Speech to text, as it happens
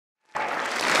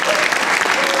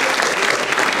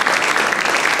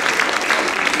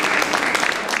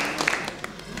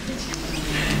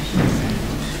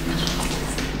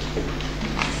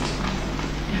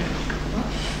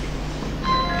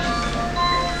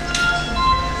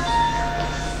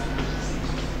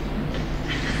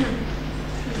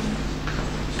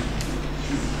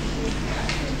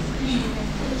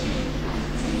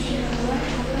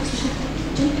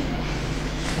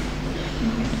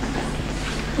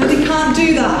can't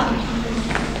do that.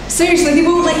 Seriously, they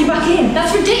won't let you back in.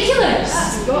 That's ridiculous.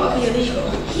 That's got to be illegal.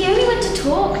 He only went to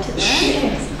talk to them.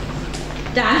 Shit.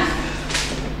 Dan?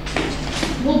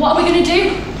 Well, what are we going to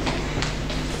do?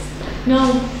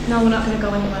 No, we're not going to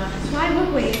go anywhere. Why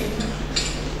would we?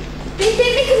 They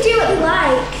think they can do what they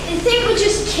like. They think we're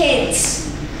just kids.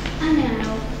 I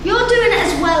know. You're doing it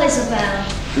as well, Isabel.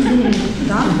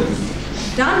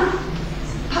 Dan?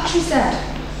 Patsy's dead.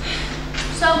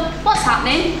 So, what's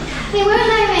happening? They won't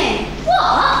let him in.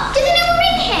 What? Did they know we're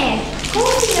in here? Of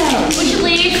course he knows. We should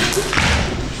leave.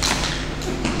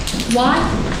 Why?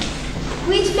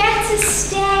 We'd better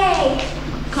stay.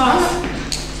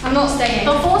 I'm not staying.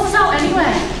 They'll force us out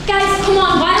anyway. Guys, come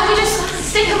on, why don't we just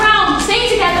stick around, stay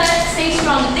together, stay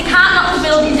strong. They can't knock the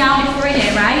building down if we're in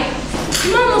here, right?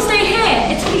 Come on, we'll stay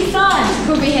here. It'll be fun.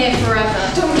 We'll be here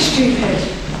forever. Don't be stupid.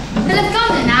 They'll have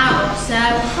gone an hour or so.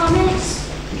 Promise.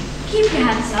 Keep your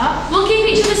heads up. We'll keep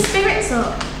each other's spirits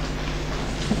up.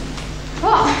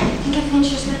 What? I think everything's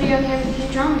just going to be okay with a few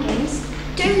drama games.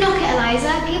 Don't knock it,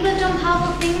 Eliza. People have done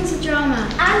powerful things with drama.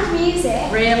 And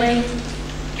music. Really?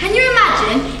 Can you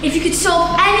imagine if you could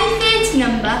solve any theatre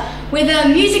number with a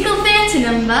musical theatre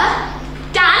number?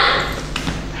 Dan?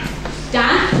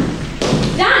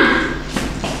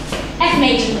 F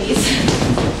major, please.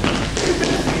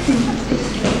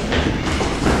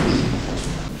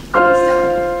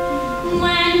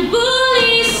 When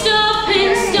bullies stop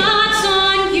and starts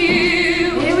on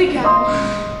you. Here we go.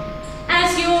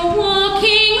 As you're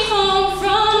walking home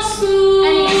from school.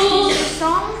 And it's a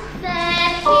song.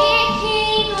 They're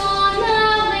kicking on the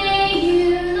way you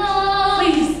love.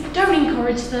 Please, don't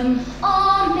encourage them.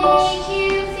 Or make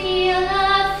you feel a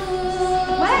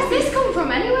fool. Where's this come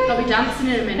from anyway? They'll be dancing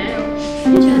in a minute.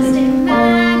 Just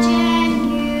imagine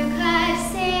you could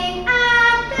sing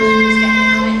and Just getting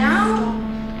dance on it now.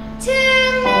 to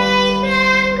make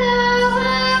them go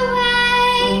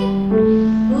away.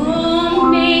 Or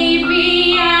maybe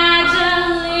add a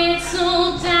little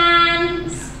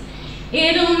dance.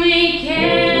 It'll make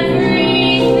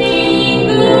everything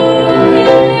go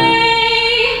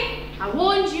away. I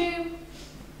warned you.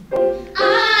 I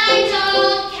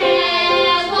don't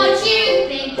care what you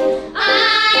think. I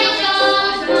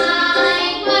don't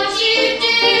mind what you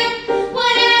do.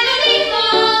 Whatever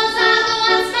befalls, I'm the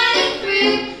one smiling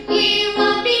through. You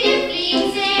won't be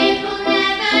defeated, we'll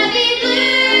never be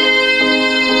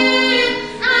blue.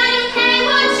 I don't care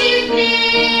what you think.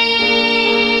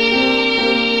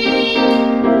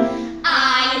 I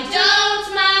don't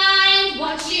mind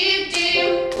what you do.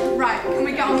 Right, can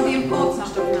we get on with the important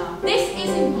stuff now? This is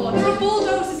important. There are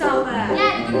bulldozers out there. Yeah,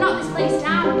 they're gonna knock this place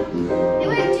down. They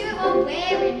won't do it while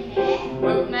we're in here.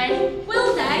 Won't they? Will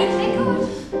they? They could.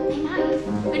 They might.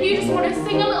 And you just want to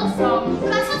sing a little song. But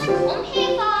that's what they come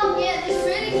here for. Yeah, this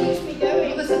really keeps me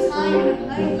going. There's a time and a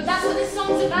place. But that's what this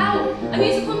song's about. A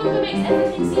musical number makes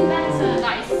everything seem better.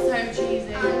 That is so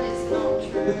cheesy. And it's not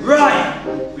true. Right,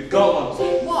 we've got one.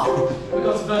 What? We've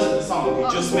got a verse of the song. We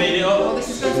just made it Oh, up. this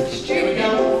is going to be Here we stupid. go.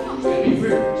 It's gonna be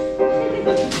rude.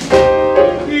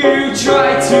 You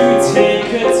try to take a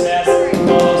test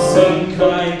or some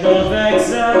kind of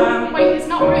exam. Wait, it's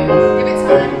not rude. Give it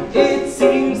time. It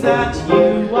seems that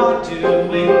you are doing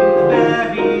the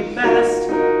very best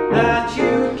that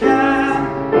you can.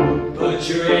 But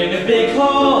you're in a big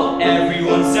hall,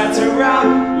 everyone sat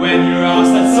around. When you're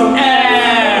asked, let some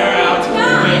air out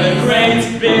with a great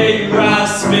big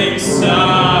rasping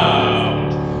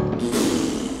sound.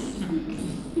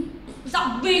 Was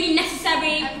that really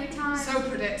necessary? Every time. So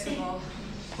predictable.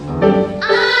 I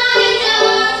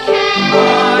don't care. I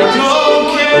don't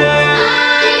care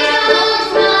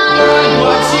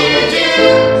what you do.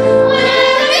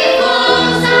 Whatever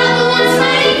befalls, I'm the one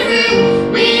smiling through.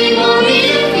 We won't be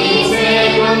defeated,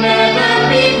 we'll never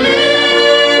be blue.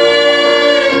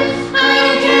 I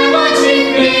don't care what you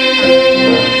think.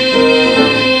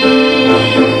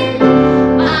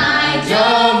 I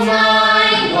don't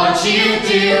mind what you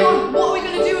do. What are we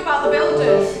going to do about the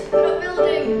builders? We're not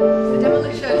building. The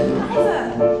demolition.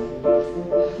 Whatever.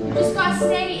 We've just got to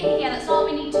stay in here. That's all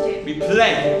we need to do. We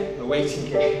play a waiting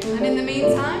game. And in the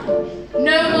meantime,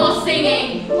 No more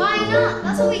singing. Why not?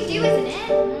 That's what we do, isn't it?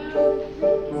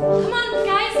 Come on,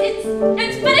 guys.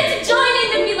 It's better to join in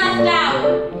than be left out.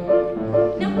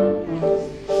 No.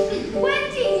 When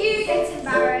do you get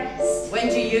embarrassed? When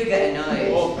do you get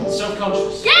annoyed? Oh,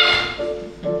 self-conscious. Yeah.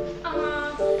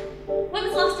 When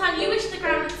was the last time you wished the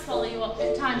ground would swallow you up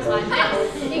in times like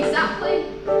this? Exactly.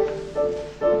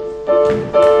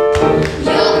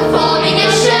 You're performing a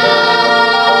show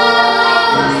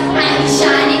and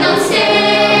shining on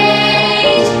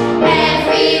stage.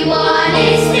 Everyone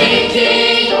is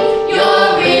thinking you're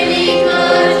really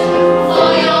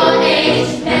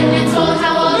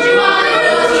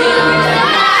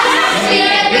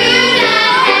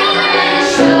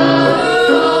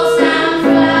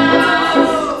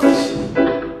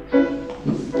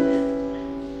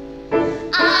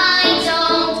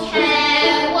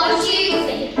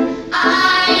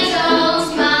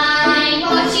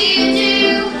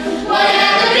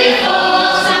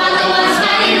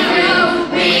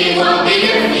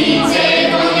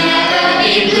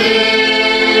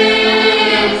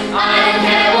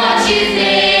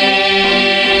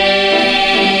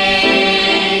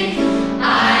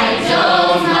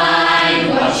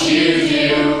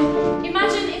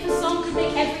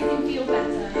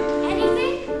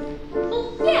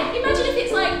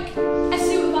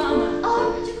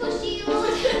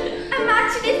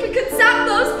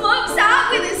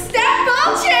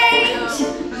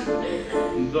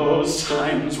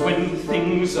when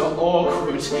things are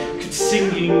awkward, could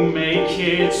singing make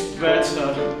it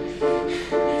better?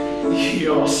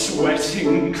 You're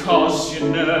sweating 'cause you're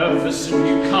nervous and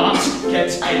you can't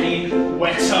get any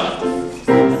wetter.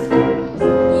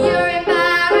 You're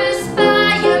embarrassed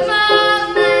by your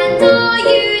mum and all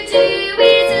you do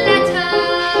is let her.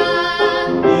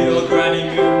 Your granny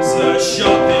moves a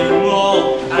shopping mall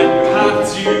and you have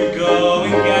to go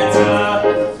and get her.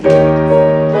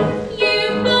 You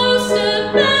boast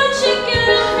about your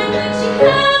girlfriend but you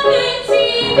haven't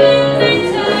even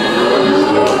met her.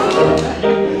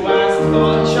 You ask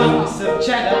for chunks of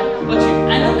cheddar, but you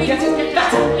end up getting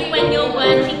better. When you're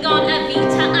working on a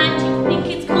Vita and you think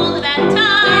it's cool about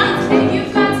time.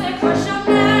 You've got a crush on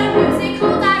the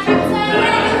musical director.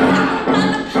 On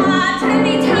the part and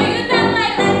they tell you that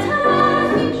like letter.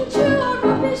 Thinking true or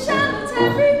rubbish and not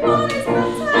everyone is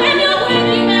better. When you're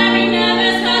working very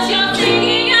nervous 'cause you're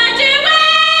singing a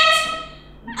duet.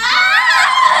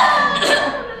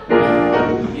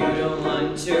 You don't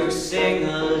want to sing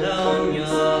alone,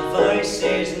 your voice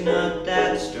is not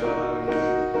that strong.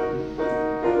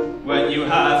 When you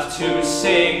have to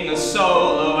sing a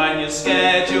solo and you're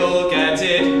scared you'll get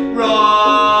it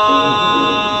wrong.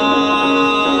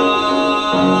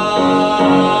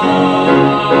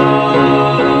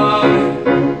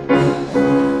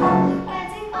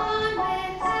 Getting on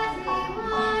with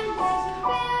everyone makes you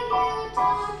feel you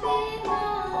don't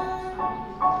belong.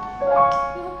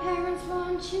 Your parents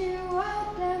want you out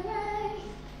their way.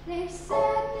 They've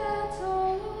said that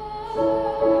all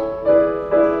along.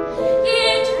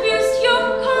 Introduce your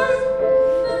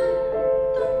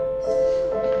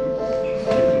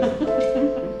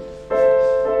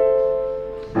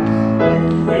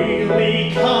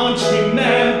Really can't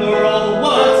remember all the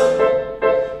words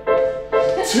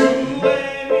to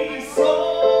any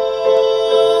song.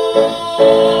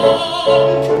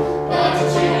 But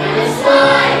you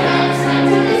decide, and time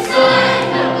to decide,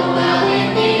 look the world in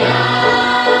the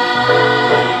eye,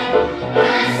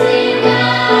 and sing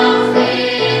out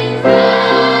with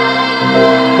pride.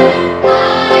 I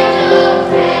don't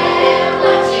care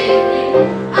what you think,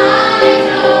 I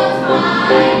don't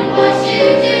mind what you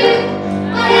do.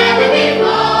 Whatever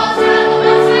befalls, how the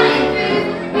world's running through,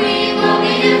 we won't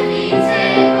be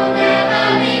defeated, we'll never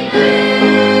be blue.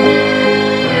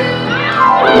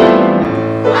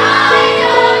 I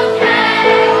don't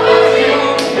care what you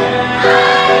do, I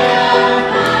don't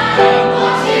mind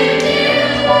what you do.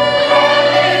 Whatever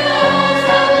befalls,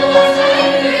 how the world's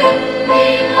running through, we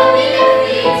won't be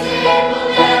defeated, we'll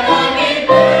never be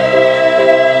blue.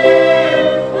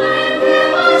 I don't care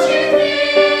what you think,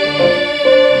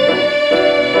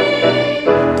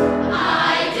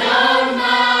 I don't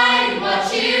mind what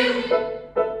you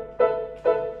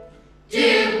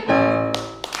do.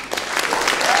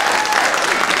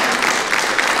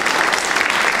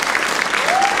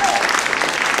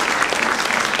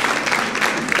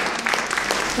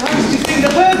 How did you think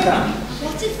they heard that?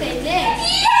 What if they did?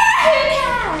 Yeah, who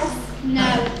cares?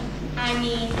 No, I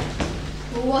mean,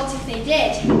 what if they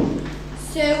did?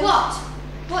 So what?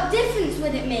 What difference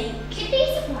would it make? You'd be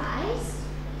surprised.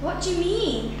 What do you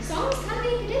mean? Songs can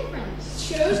make a difference.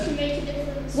 Shows can make a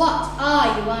difference. What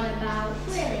are you on about?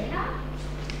 Really, huh?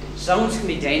 Songs can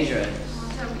be dangerous.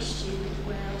 Don't be stupid,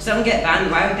 Will. Some get banned,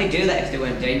 why would they do that if they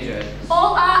weren't dangerous?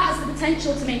 All art has the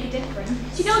potential to make a difference.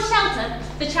 Do you know Shelter,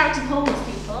 the charity for homeless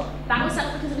people? That was set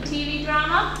up because of a TV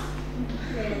drama.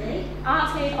 Really?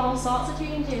 Art's made all sorts of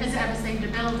changes. Has it ever saved a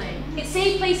building? It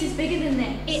saved places bigger than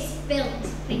this. It's built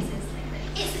places like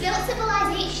this. It's built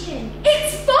civilization.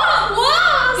 It's fought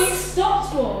wars! It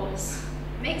stopped wars.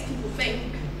 Makes people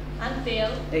think. And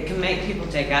feel. It can make people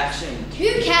take action.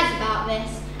 Who cares about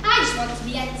this? I just want to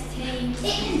be entertained.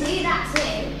 It can do that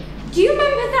too. Do you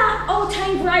remember that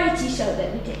old-time variety show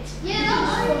that we did? Yeah, that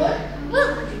was fun. Well,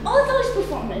 all those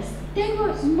performers, they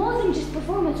were more than just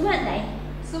performers, weren't they?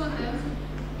 Some of them.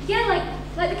 Yeah,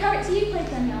 like the character you played,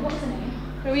 Danielle. What was her name?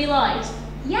 Marie Lloyd.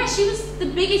 Yeah, she was the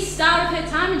biggest star of her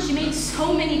time and she made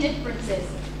so many differences.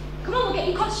 Come on, we'll get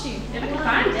you costumes. If I can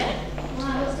find it.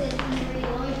 Why was it Marie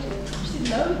Lloyd do? She did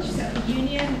loads. She set up a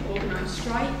union, organised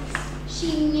strikes. She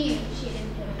knew she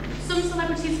didn't do it. Some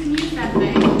celebrities can use their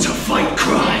fame To fight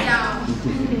crime. Down.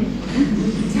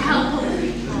 to help other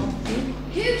people.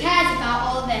 Who cares about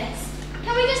all this?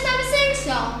 Can we just have a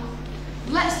sing-song?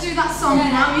 Let's do that song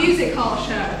in our music hall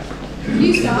show.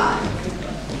 You start.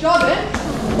 Jordan.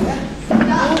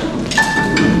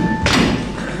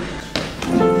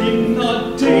 In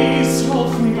the days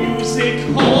of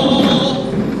music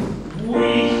hall,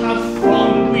 we had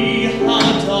fun, we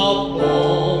had a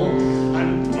ball,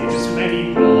 and did as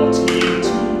many naughty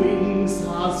doings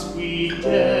as we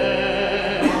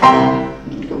dared.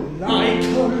 Like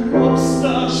a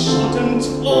lobster shouldn't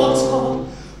water,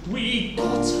 we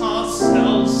got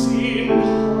ourselves in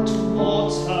hot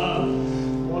water.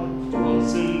 What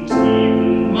doesn't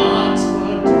even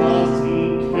matter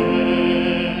doesn't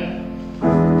care.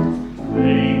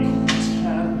 They could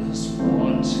tell us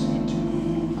what to do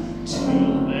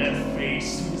till their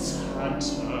faces had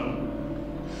turned.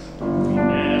 We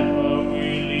never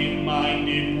really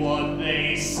minded what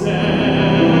they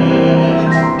said.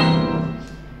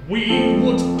 We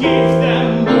would give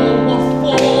them all what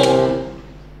for,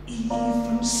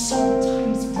 even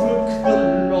sometimes broke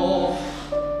the law.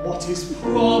 What is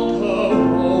proper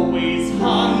always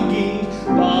hanging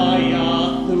by a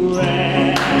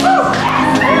thread.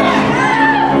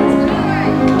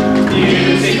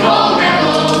 Musical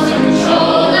rebels,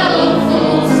 uncontrollable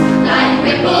fools, like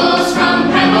ripples from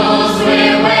pebbles,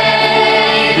 we're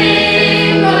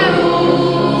waving the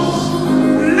rules.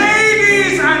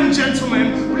 Ladies and gentlemen,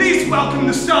 please welcome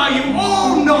the star you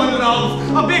all know and love.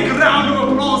 A big round of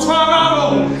applause for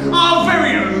our own, our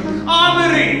very own, our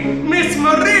Marie, Miss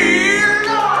Marie.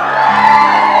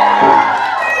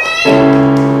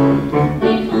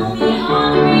 They call me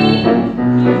Honorary,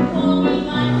 you call me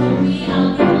Marjorie. I'll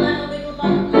wiggle and a wiggle,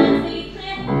 but let's be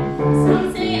clear. Some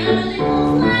say I'm a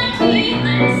little flirty,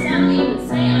 and some even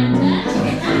say I'm dirty.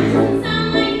 That doesn't sound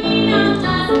like me now,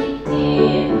 does it,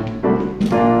 dear?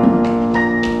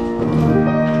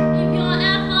 If you're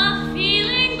ever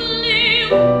feeling blue,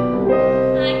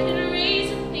 I can raise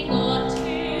a thing or two.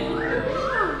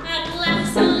 A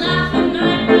glass of laugh and I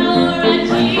roar a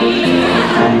cheer.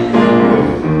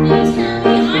 They tell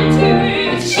me I'm too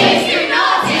rude. She's too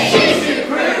naughty, she's too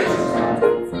crude.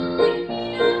 Doesn't sound like me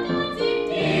now, does it,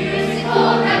 dear?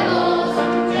 Musical rebels,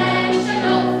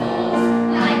 unconventional fools,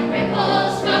 like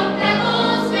ripples from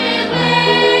pebbles, we're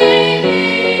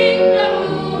waving the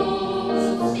rules.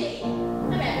 Me? A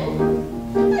rebel?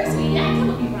 No, sweetie, that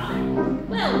cannot be right.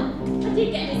 Well, I did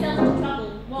get myself into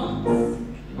trouble once.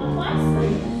 Or twice.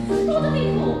 What do they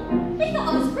call? They thought I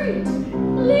was rude.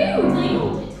 Lewd, they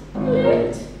called it.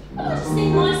 Lewd. Well, I just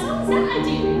sing my songs, that I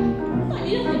do. I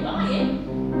knew nothing by it.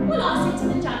 Well, I said to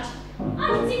the judge, I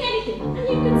can sing anything, and you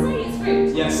can say it's rude.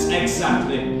 Yes,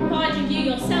 exactly. Provided you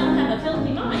yourself have a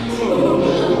filthy mind.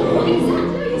 What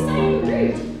exactly are you saying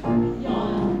rude? Your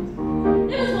Honor,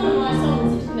 there was one of my songs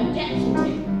that took an objection to.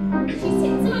 She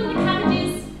sits among the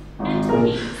cabbages and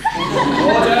peas.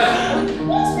 Order!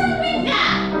 What's wrong with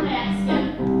that? I asked her.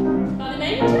 By the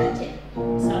name of Churchill.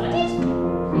 So I did.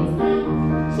 Please now,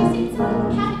 she sits among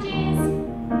the cabbages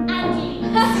and peas.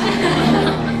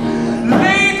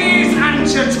 Ladies and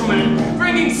gentlemen,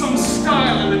 bringing some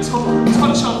style and a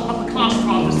touch of upper class to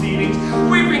our proceedings,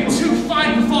 we bring two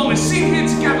fine performers seen here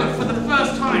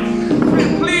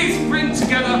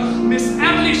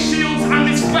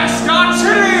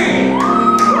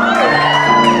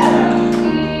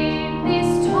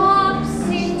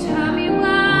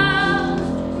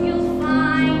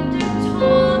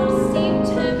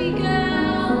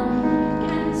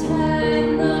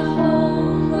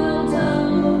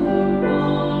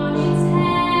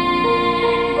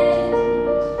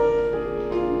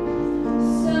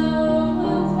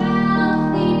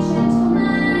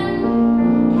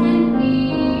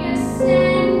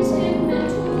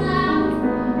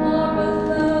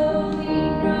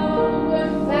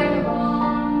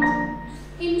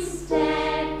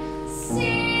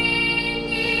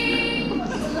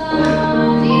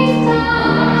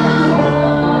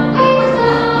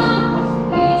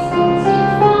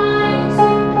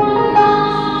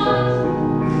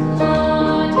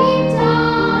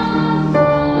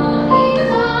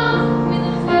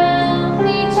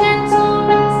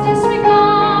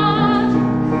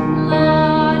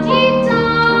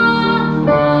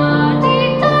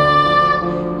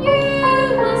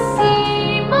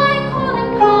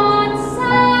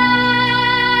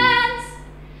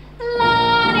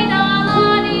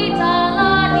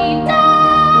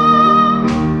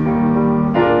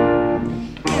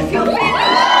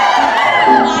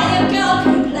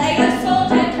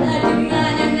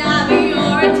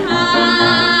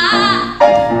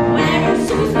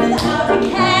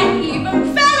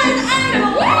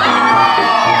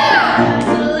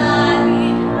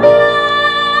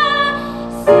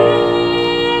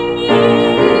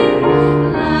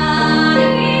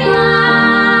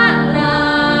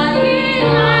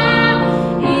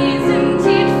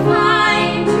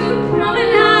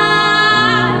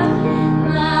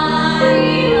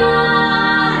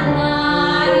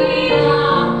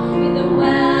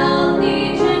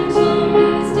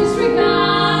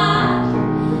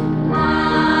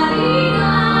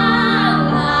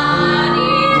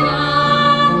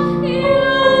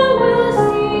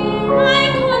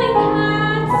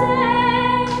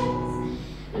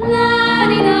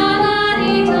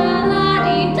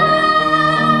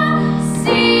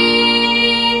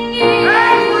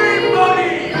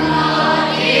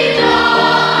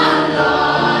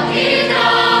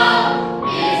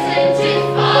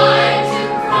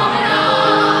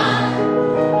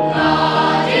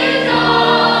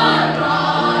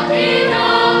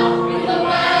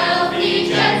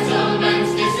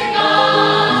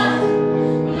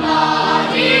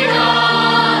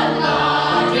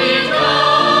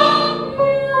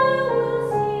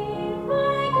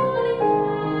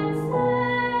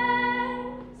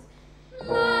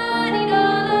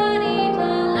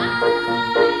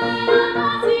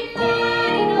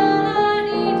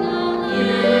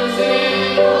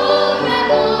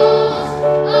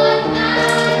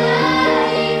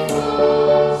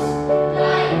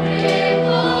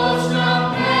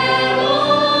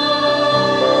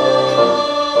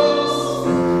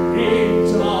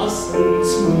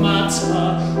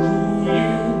matter who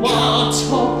you are,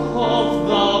 top of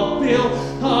the bill,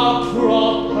 a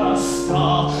proper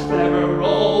star. There are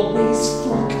always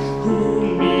folk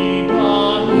who need a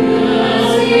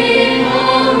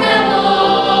Musical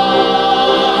rebels.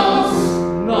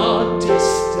 The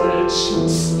distant should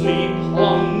sleep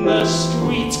on the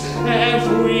street.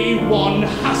 Everyone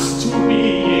has to be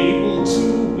able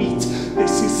to eat.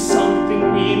 This is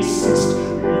something we insist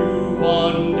you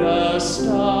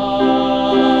understand.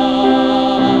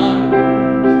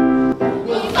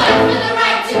 We'll fight for the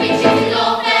right to be treated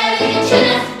all fairly and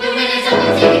chillers. We're winners of the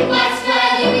ticket quite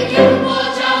squarely. We give the war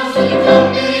jobs to become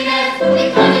millionaires. We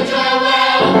can't enjoy our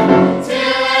wealth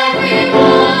till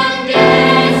everyone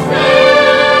gets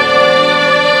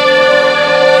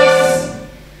theirs.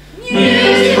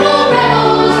 Musical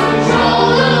rebels control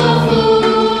the food.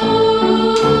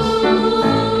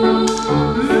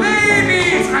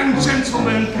 Ladies and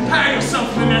gentlemen, prepare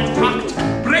yourself for the next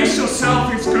act. Brace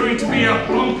yourself, it's going to be a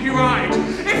bumpy ride.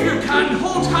 If you can,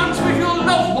 hold hands with your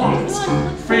loved ones.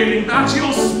 Failing that,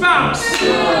 your spouse.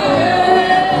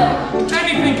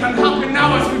 Anything can happen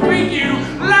now as we bring you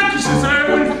Lancashire's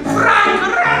own Frank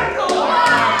Randall.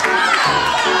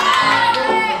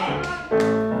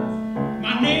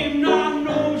 My name now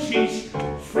knows is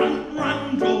Frank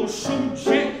Randall,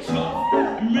 subject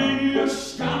of many a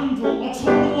scandal. I don't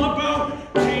know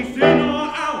about teeth in or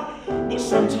out, but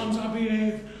sometimes I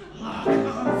behave like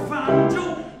a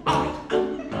vandal. I am a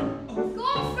man of Go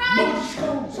on, Frank.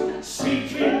 modest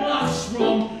seeking laughs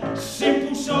from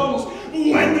simple souls.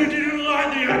 When they didn't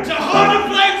like the act, I hard a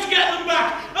flame to get them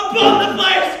back upon the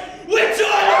place with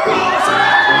toilet rolls.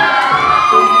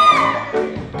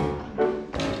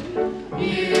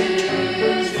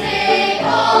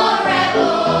 Musical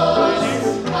rebels,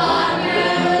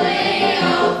 unruly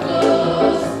old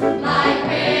fools, like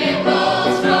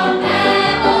ripples from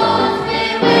pebbles,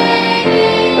 we're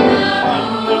waving On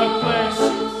the the place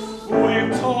with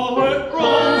toilet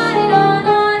rolls.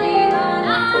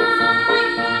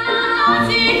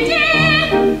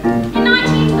 In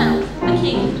 1912, a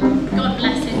king, God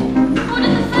bless him,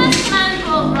 ordered the first man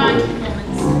for variety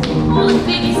performance. All the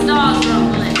biggest stars were on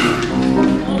the list.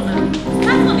 All of them.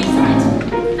 That's what he said.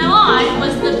 Now I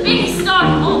was the biggest star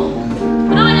of all,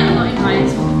 but I never got invited.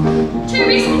 Too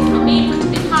risky for me to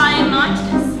be high and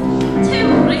mightiness. Too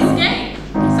risky.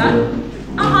 So,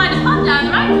 I hired a pub down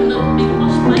the road from the big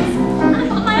posh place, and I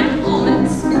got my own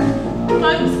performance.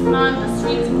 Folks climbed the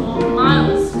streets for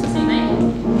miles to see me.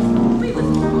 We was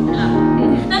more popular.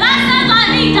 Now that sounds like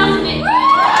me, doesn't it?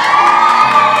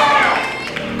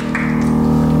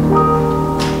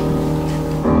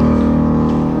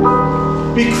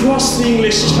 We cross the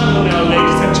English Channel now,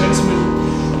 ladies and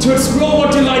gentlemen, to explore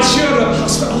what delights Europe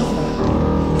has to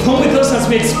offer. Come with us as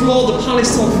we explore the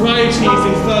Palace of Varieties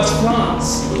in first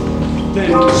France,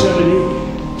 then Germany.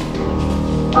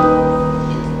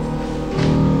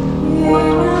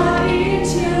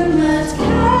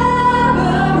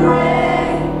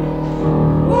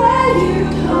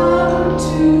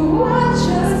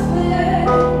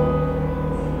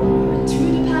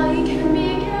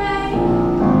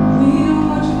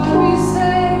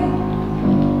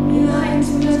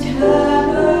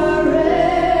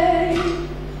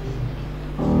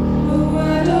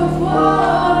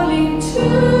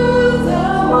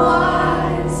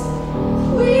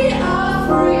 We are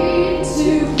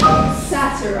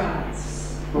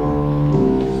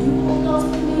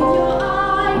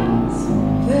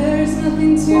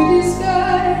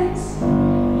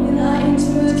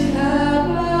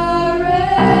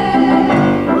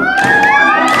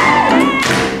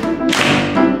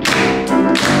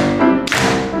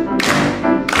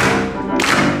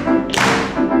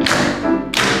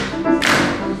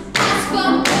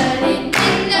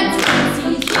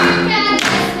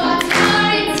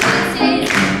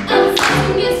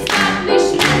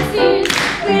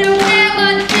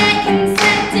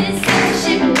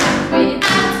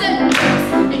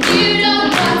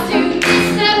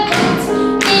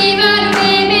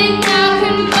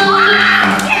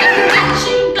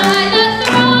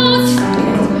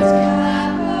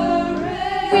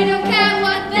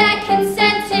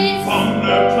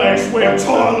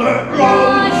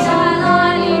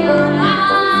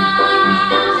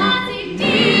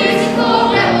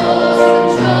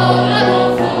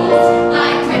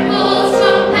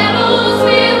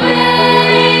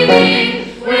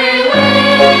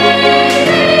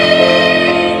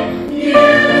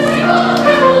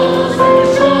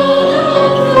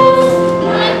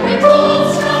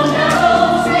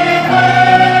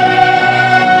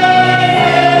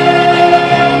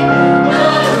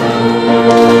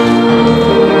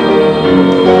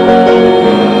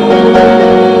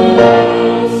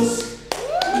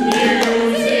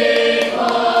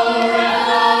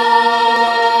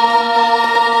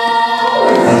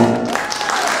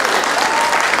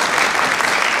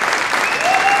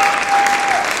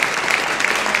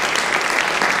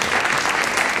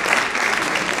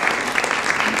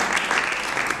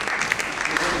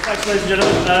ladies and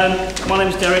gentlemen. My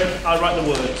name's Derek. I write the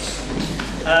words.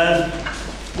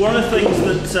 One of the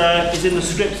things that is in the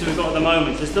scripts that we've got at the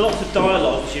moment is there are lots of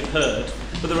dialogues you've heard,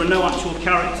 but there are no actual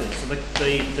characters. So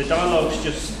the dialogue's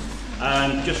just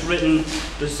written.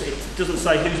 It doesn't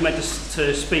say who's meant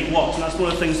to speak what, and that's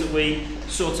one of the things that we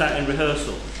sort out in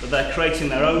rehearsal. That they're creating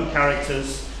their own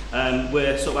characters.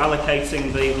 We're sort of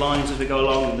allocating the lines as we go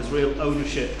along, and there's real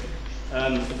ownership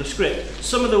of the script.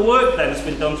 Some of the work then has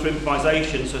been done through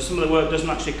improvisation, so some of the work doesn't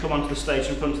actually come onto the stage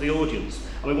in front of the audience.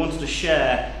 And we wanted to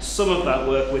share some of that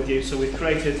work with you, so we've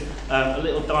created a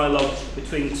little dialogue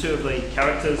between two of the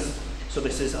characters. So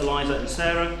this is Eliza and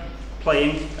Sarah,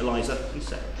 playing Eliza and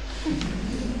Sarah.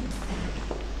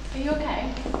 Are you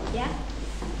okay? Yeah?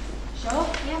 Sure?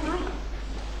 Yeah, why?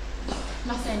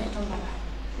 Not saying it, don't bother.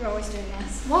 You're always doing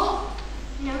this. What?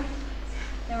 You know,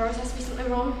 there always has to be something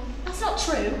wrong. That's not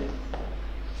true.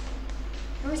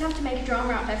 You always have to make a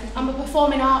drama out of everything. I'm a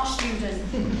performing arts student.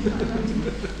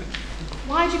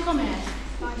 Why'd you come here?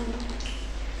 Why didn't you?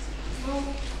 Well,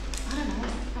 I don't know.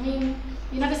 I mean,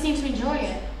 you never seem to enjoy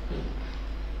it.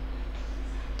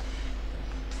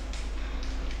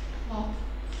 What?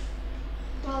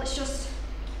 Well, it's just,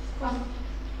 well,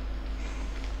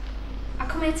 I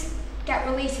come here to get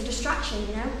release, a distraction,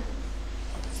 you know?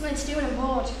 Something to do when I'm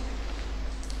bored.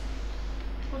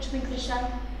 What do you think of this show?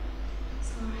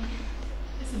 It's alright.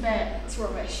 It's a bit. It's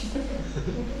rubbish.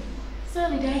 It's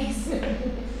early days.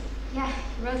 Yeah,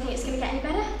 you really think it's going to get any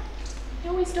better? It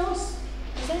always does.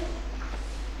 Is it?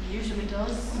 It usually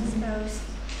does. I suppose.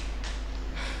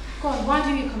 Go on, why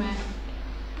do you come here?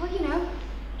 Well, you know,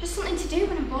 just something to do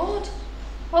when I'm bored.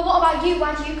 Well, what about you?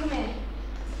 Why do you come here?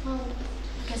 Well,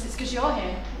 I guess it's because you're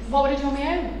here. What would I do on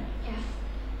my own? Yeah.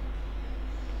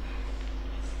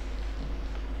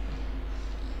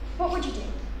 What would you do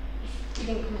if you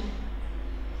didn't come here?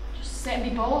 Just sit and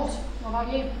be bored. What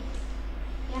about you?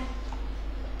 Yeah.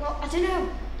 Well, I don't know.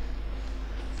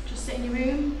 Just sit in your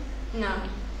room? No,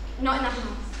 not in that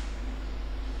house.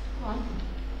 Go on.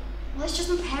 Well, it's just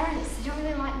my parents. They don't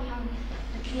really like me having,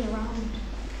 like, being around.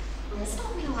 Well, it's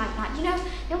not really like that. You know,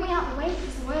 they want me out of the way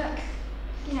because of work.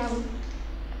 You know,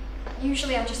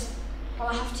 usually I just, well,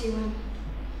 I have to,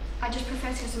 I just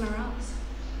prefer to go somewhere else.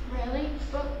 Really?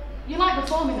 But you like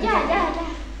performing, though, don't you?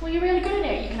 Yeah. Well, you're really good at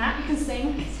it. You can act, you can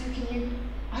sing. So can you?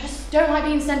 I just don't like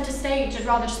being centre stage. I'd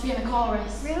rather just be in the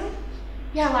chorus. Really?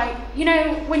 Yeah, like, you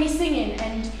know, when you're singing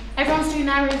and everyone's doing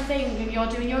their own thing and you're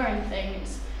doing your own thing.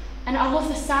 And I love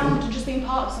the sound and just being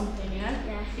part of something, you know?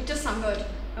 Yeah, it does sound good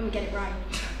when we get it right.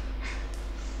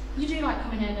 You do like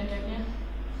coming here though, don't you?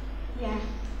 Yeah.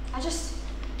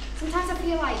 Sometimes I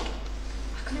feel like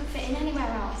I couldn't fit in anywhere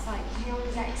else. Like, I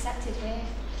only get accepted here.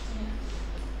 Yeah.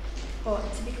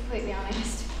 But to be completely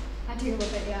honest, I do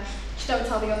love it, yeah. Just don't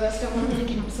tell the others, don't want them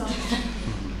thinking I'm sorry.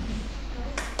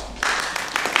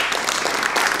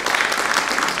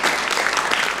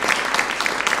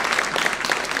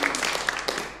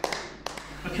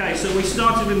 Okay, so we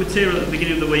started with material at the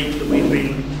beginning of the week that we've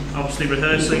been obviously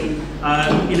rehearsing.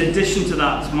 In addition to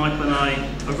that, Michael and I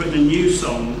have written a new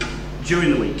song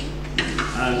during the week.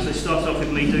 So it started off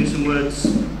with me doing some words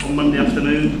on Monday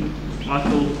afternoon,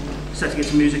 Michael setting it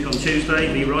to music on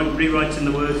Tuesday, me rewriting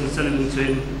the words and sending them to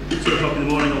him at 2 o'clock in the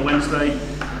morning on Wednesday.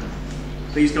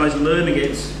 These guys learning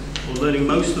it, or learning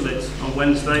most of it on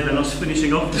Wednesday, then us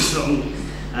finishing off the song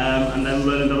and then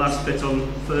learning the last bit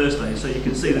on Thursday. So you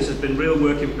can see this has been real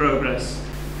work in progress.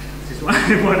 This is why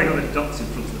I got the dots in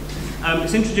front of them.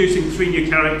 It's introducing 3 new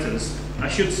characters. I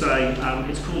should say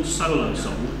it's called Solo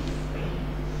Song.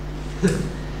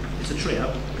 It's a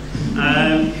trio.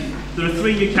 There are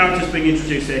 3 new characters being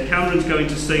introduced here. Cameron's going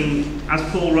to sing as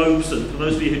Paul Robeson. For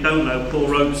those of you who don't know, Paul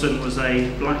Robeson was a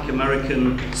black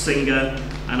American singer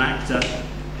and actor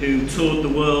who toured the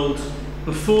world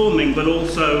performing but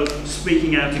also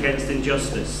speaking out against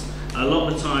injustice. A lot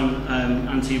of the time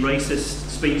anti-racist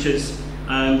speeches,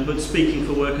 but speaking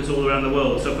for workers all around the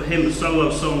world. So for him, the solo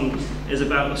song is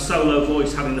about the solo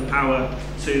voice having the power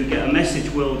to get a message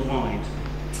worldwide.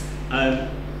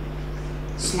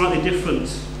 Slightly different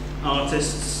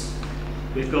artists.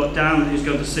 We've got Dan, who's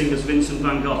going to sing as Vincent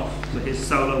van Gogh. So his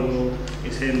solo world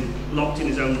is him locked in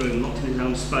his own room, locked in his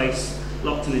own space,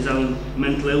 locked in his own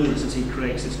mental illness as he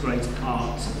creates this great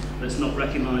art that's not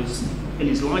recognised in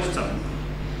his lifetime.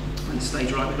 And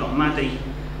stage right, we've got Maddie,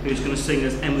 who's going to sing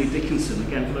as Emily Dickinson.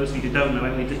 Again, for those of you who don't know,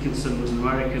 Emily Dickinson was an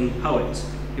American poet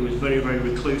who was very, very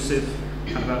reclusive,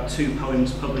 had about 2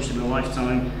 poems published in her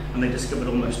lifetime, and they discovered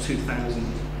almost 2,000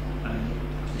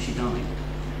 after she died.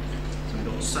 So we've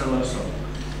got Solo Song.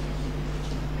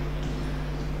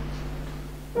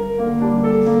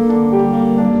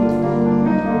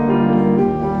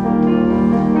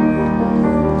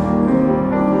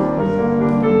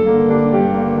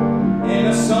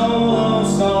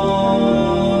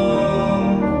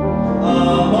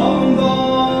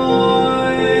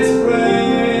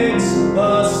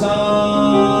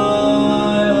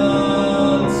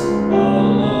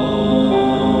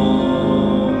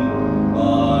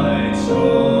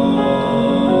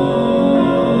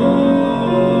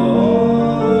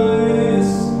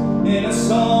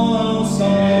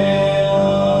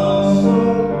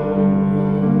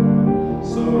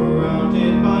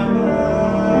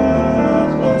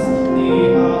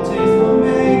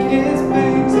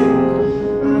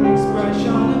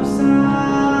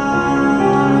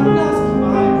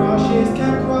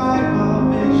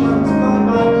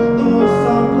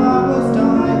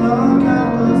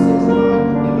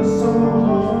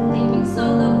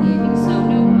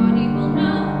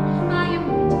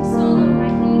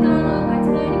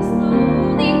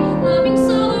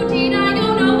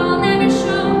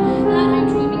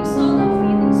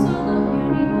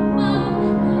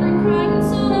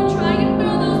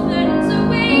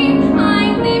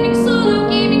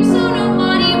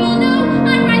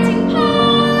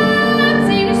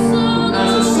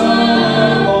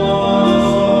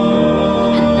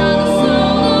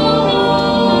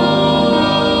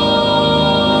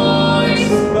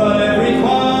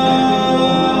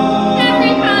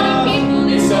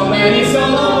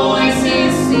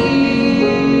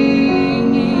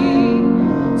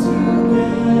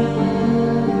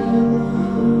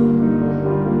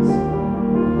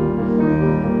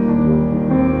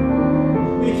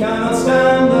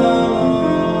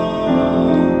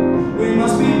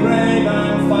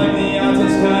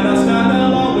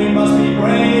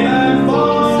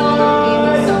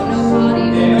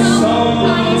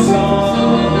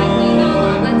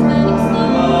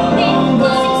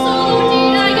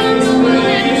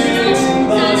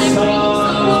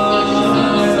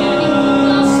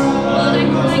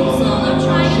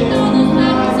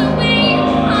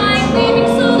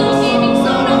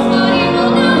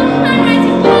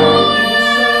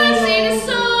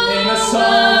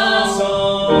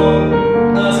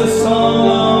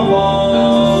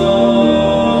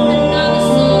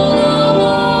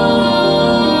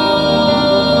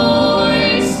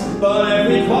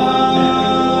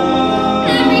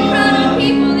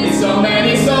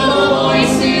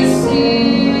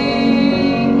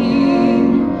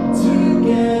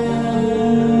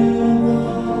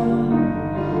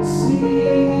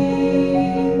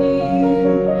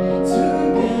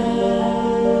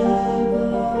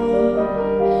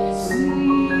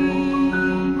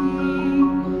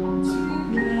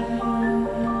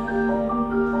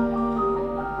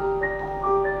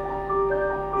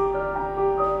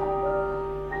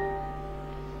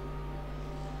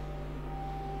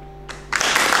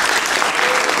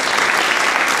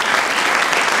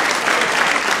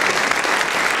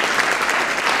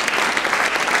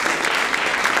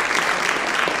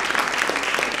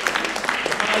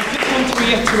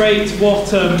 reiterate what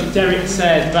Derek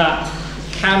said, that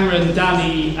Cameron,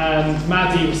 Danny and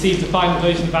Maddie received the final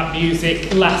version of that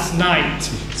music last night,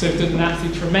 so they've done an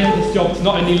absolutely tremendous job to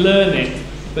not only learn it,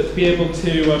 but to be able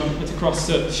to put across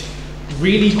such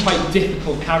really quite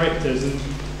difficult characters. And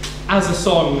as a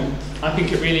song, I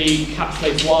think it really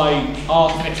encapsulates why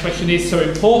art and expression is so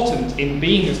important in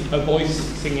being a voice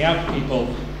singing out to people,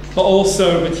 but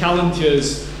also the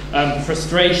challenges,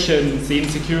 frustrations, the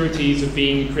insecurities of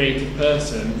being a creative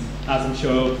person, as I'm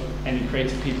sure any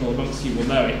creative people amongst you will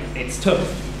know. It's tough.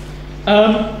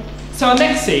 So our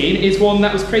next scene is one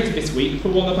that was created this week for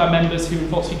one of our members who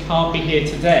unfortunately can't be here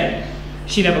today.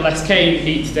 She nevertheless came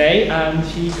here today and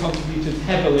she contributed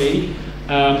heavily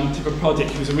to the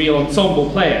project. She was a real ensemble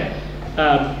player.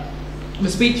 The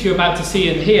speech you're about to see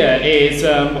and hear is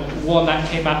one that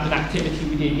came out of an activity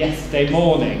we did yesterday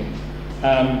morning.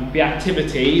 The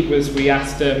activity was we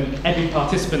asked every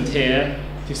participant here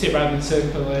to sit around in a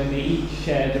circle and they each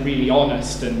shared a really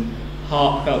honest and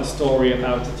heartfelt story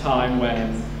about a time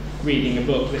when reading a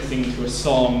book, listening to a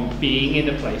song, being in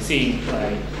a play, seeing a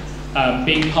play,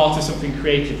 being part of something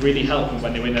creative really helped them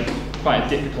when they were in quite a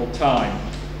difficult time.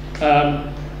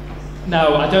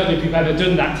 Now, I don't know if you've ever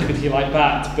done an activity like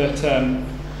that, but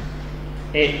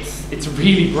it's a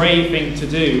really brave thing to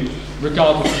do,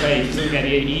 regardless of age. It doesn't get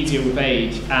any easier with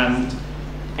age, and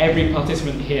every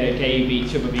participant here gave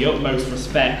each other the utmost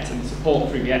respect and support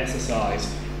through the exercise.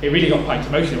 It really got quite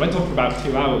emotional. It went on for about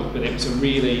 2 hours, but it was a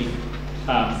really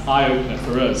eye-opener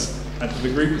for us and for the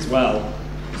group as well.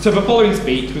 So the following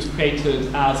speech was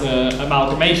created as an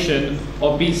amalgamation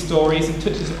of these stories and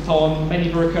touches upon many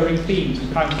of the recurring themes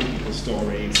with family people's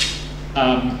stories.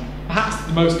 Perhaps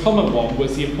the most common one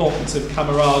was the importance of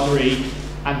camaraderie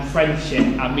and friendship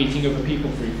and meeting other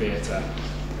people through theatre.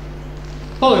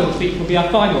 Following the speech will be our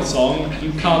final song,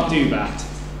 You Can't Do That.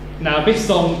 Now this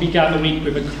song began the week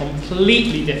with a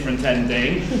completely different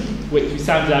ending, which we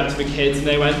sounded out to the kids and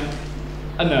they went,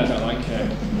 oh no, I don't like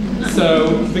it.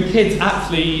 So the kids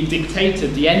actually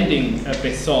dictated the ending of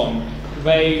this song.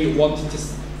 They wanted to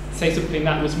say something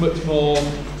that was much more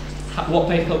what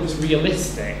they felt was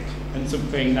realistic and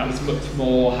something that was much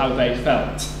more how they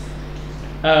felt.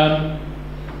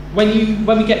 When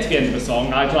we get to the end of the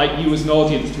song, I'd like you as an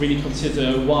audience to really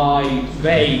consider why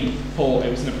they thought it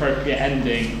was an appropriate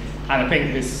ending. And I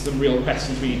think there's some real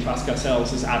questions we need to ask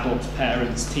ourselves as adults,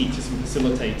 parents, teachers and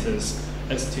facilitators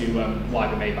as to why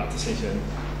they made that decision.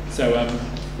 So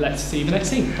let's see the next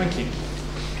scene. Thank you.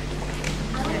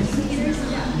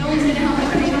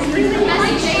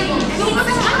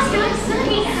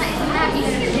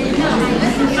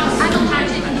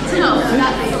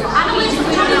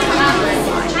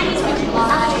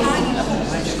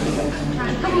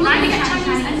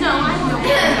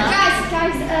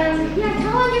 Guys, yeah, can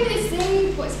I give you this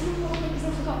thing? But it's kind of long because I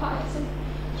forgot about it. So,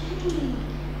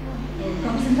 We've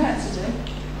got some better to do.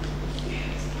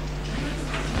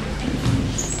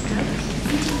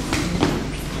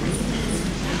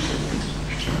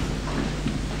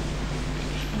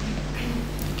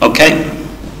 Okay.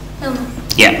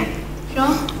 Yeah.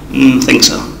 Sure? Think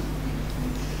so.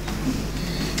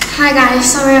 Hi guys,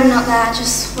 sorry I'm not there. I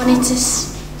just wanted to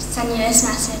send you this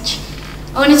message.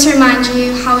 I wanted to remind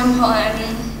you how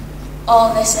important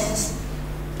all this is.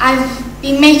 I've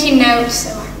been making notes,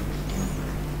 so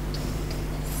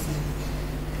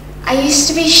I used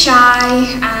to be shy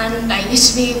and I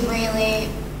used to be really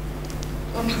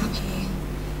unhappy.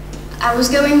 I was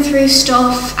going through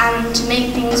stuff, and to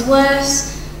make things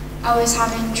worse, I was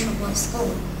having trouble at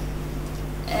school.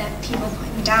 People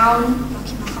putting me down,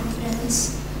 knocking my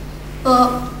confidence.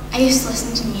 But I used to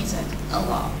listen to music a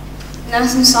lot. And there were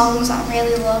some songs that I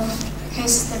really loved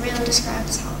because they really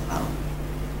described how I felt.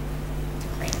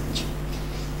 Cringe.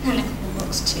 And a couple of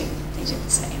books too, they did the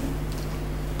same.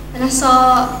 Then I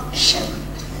saw a show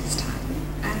for the first time,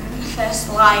 and the first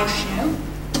live show,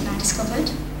 and I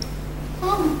discovered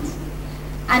performance.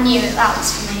 I knew that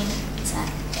was for me. So,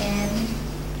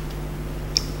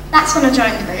 that's when I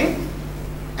joined the group.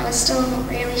 I was still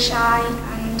really shy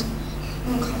and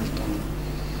unconfident.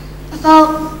 I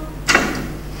felt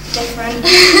different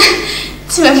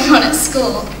to everyone at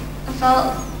school. I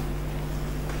felt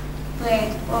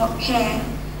weird, but here,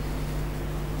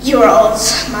 you were all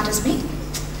as mad as me.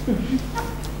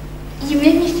 You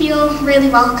made me feel really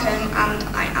welcome, and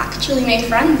I actually made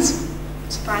friends,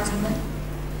 surprisingly.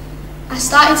 I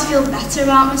started to feel better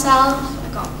about myself. I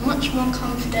got much more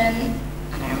confident,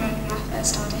 and I remember my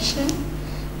first audition.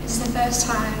 It was the first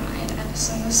time I had ever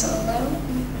sung a solo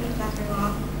in front of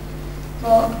everyone.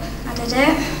 But I did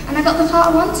it, and I got the part I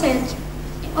wanted.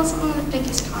 It wasn't one of the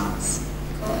biggest parts,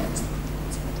 but it was the one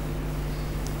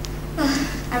I wanted.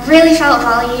 I really felt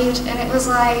valued, and it was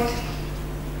like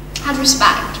I had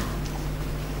respect.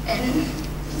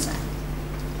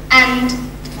 And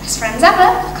best friends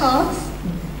ever, of course.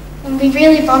 And we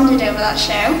really bonded over that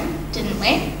show, didn't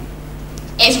we?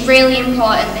 It's really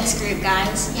important, this group,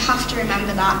 guys. You have to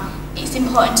remember that. It's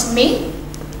important to me,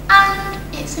 and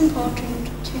it's important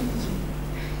to you.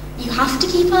 You have to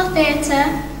keep our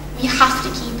theatre, you have to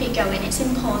keep it going, it's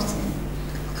important.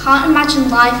 I can't imagine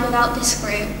life without this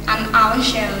group and our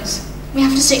shows. We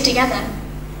have to stick together,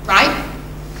 right?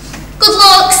 Good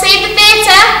luck, save the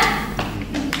theatre!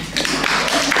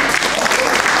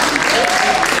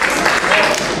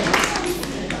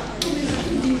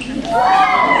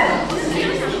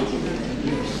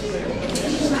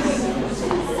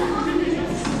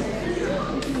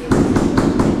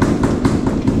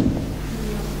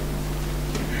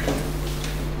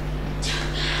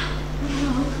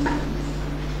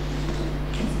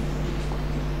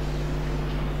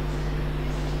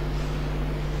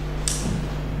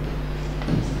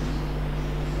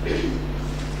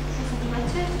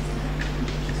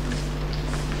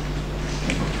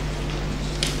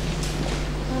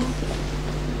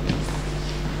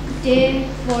 Dear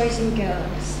boys and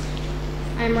girls,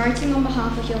 I am writing on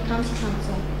behalf of your county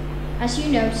council. As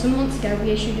you know, some months ago we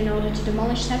issued an order to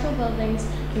demolish several buildings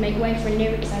to make way for a new,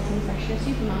 exciting, fresher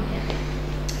supermarket.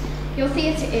 Your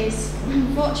theatre is,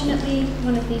 unfortunately,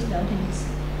 one of these buildings.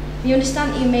 We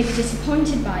understand that you may be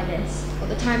disappointed by this, but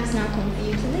the time has now come for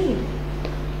you to leave.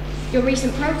 Your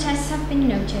recent protests have been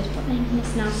noted, but they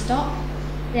must now stop.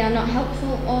 They are not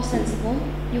helpful or sensible.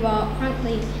 You are,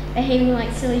 frankly, behaving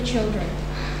like silly children.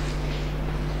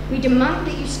 We demand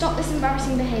that you stop this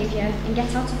embarrassing behaviour and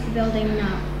get out of the building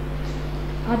now.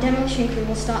 Our demolition crew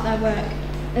will start their work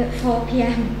at 4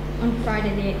 p.m. on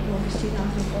Friday the 8th of August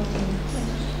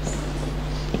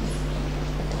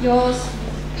 2014. Yours,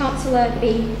 Councillor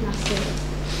B. Nasty.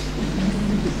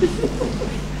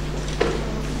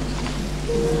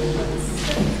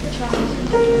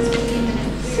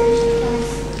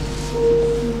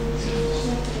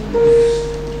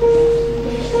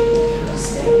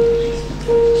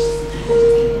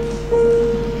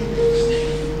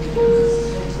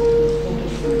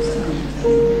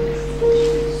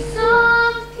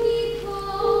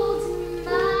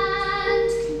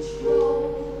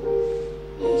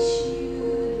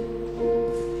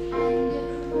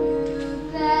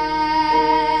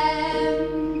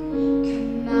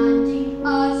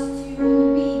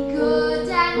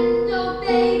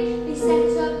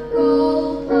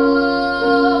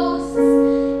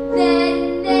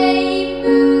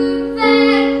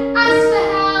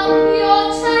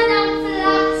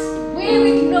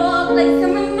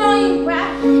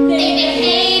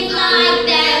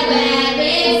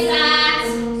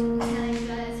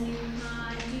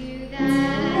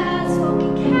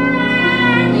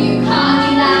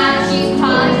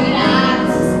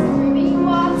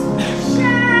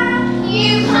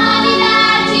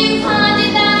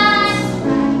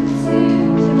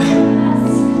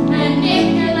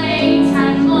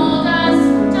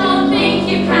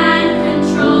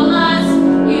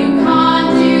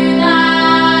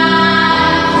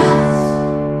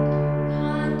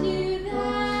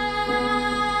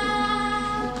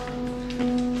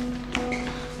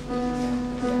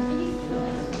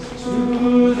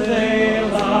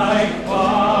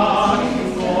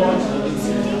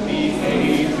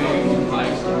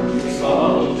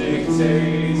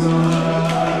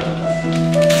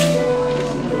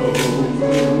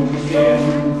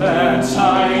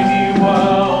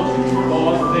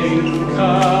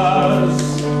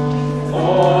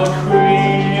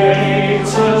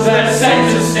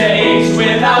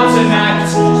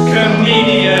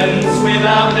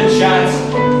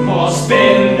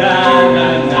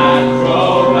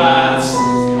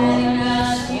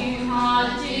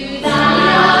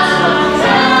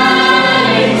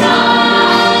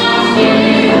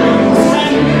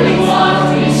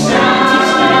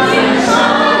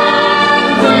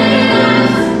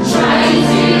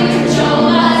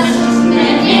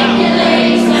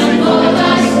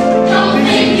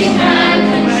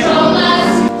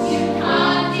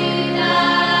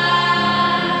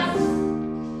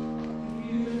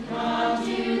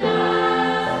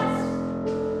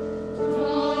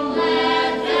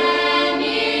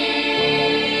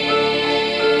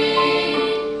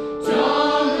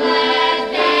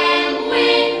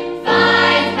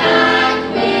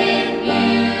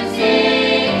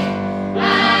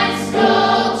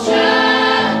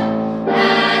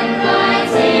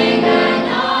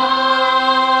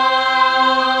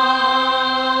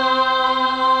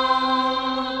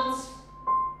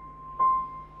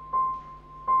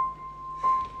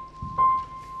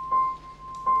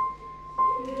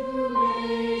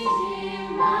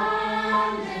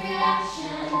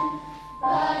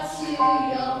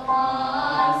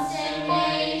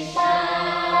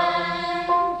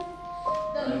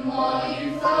 more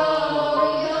you fall.